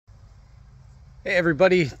Hey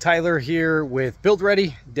everybody, Tyler here with Build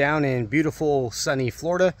Ready down in beautiful sunny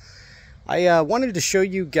Florida. I wanted to show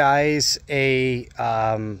you guys a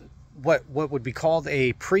what would be called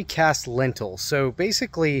a precast lintel. So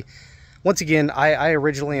basically, once again, I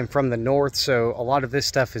originally am from the north, so a lot of this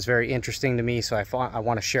stuff is very interesting to me. So I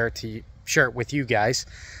want to share it with you guys.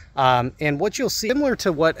 And what you'll see, similar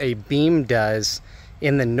to what a beam does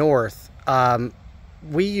in the north,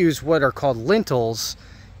 we use what are called lintels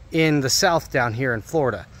in the south down here in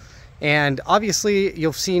Florida. And obviously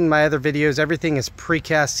you've seen my other videos, everything is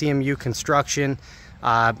precast CMU construction,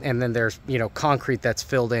 and then there's concrete that's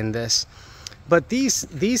filled in this. But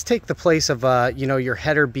these take the place of your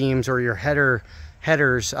header beams or your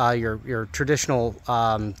headers, your traditional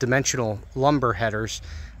dimensional lumber headers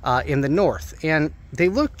in the north, and they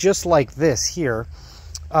look just like this here.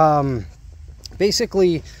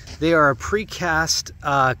 Basically they are a precast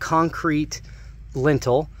concrete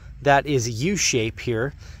lintel that is U-shape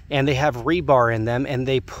here, and they have rebar in them, and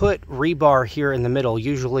they put rebar here in the middle,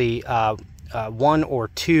 usually one or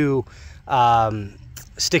two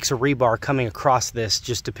sticks of rebar coming across this,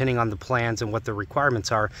 just depending on the plans and what the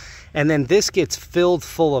requirements are. And then this gets filled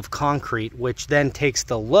full of concrete, which then takes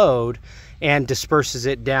the load and disperses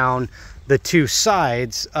it down the two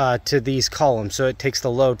sides to these columns. So it takes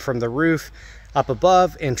the load from the roof up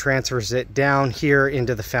above and transfers it down here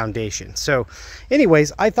into the foundation. So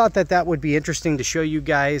anyways, I thought that would be interesting to show you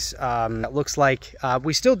guys. It looks like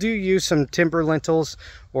we still do use some timber lintels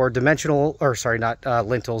or dimensional, or sorry, not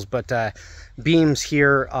lintels, but beams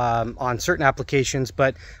here on certain applications,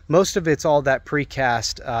 but most of it's all that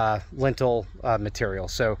precast lintel material.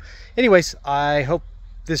 So anyways, I hope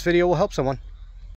this video will help someone.